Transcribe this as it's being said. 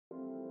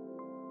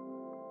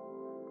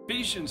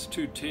Ephesians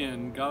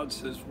 2:10, God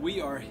says, we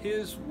are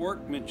his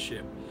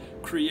workmanship,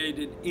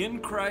 created in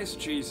Christ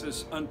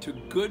Jesus unto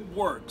good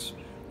works,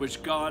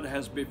 which God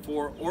has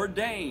before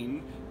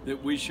ordained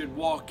that we should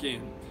walk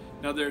in.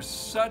 Now there's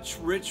such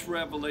rich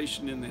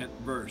revelation in that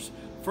verse.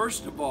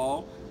 First of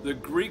all, the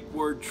Greek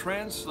word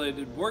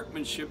translated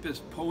workmanship is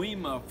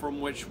poema, from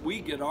which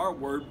we get our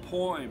word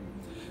poem.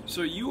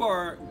 So you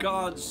are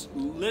God's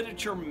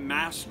literature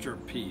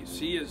masterpiece.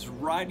 He is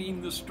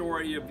writing the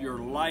story of your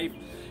life,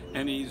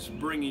 and he's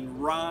bringing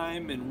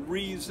rhyme and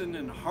reason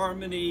and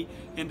harmony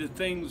into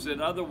things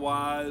that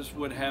otherwise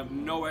would have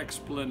no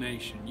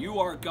explanation. You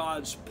are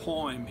God's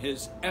poem,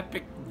 his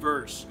epic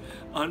verse,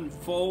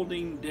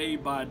 unfolding day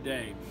by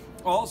day.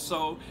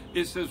 Also,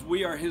 it says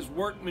we are his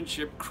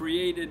workmanship,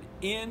 created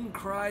in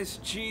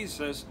Christ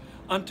Jesus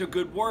unto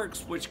good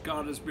works, which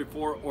God has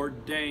before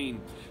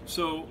ordained.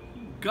 So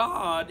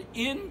God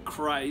in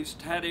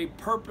Christ had a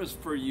purpose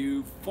for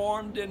you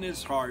formed in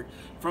his heart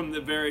from the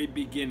very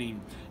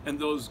beginning. And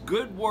those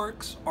good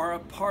works are a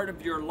part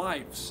of your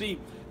life. See,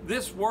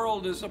 this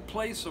world is a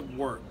place of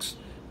works.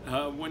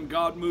 When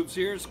God moves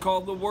here, it's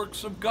called the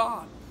works of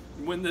God.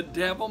 When the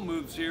devil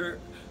moves here,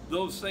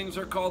 those things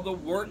are called the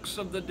works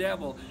of the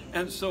devil.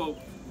 And so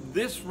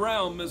this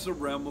realm is a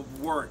realm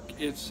of work.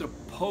 It's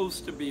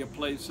supposed to be a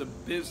place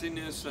of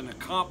busyness and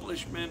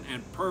accomplishment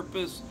and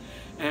purpose.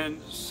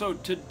 And so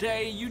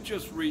today you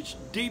just reach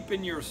deep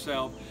in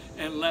yourself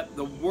and let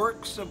the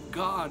works of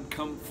God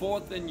come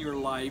forth in your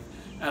life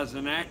as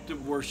an act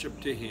of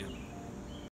worship to him.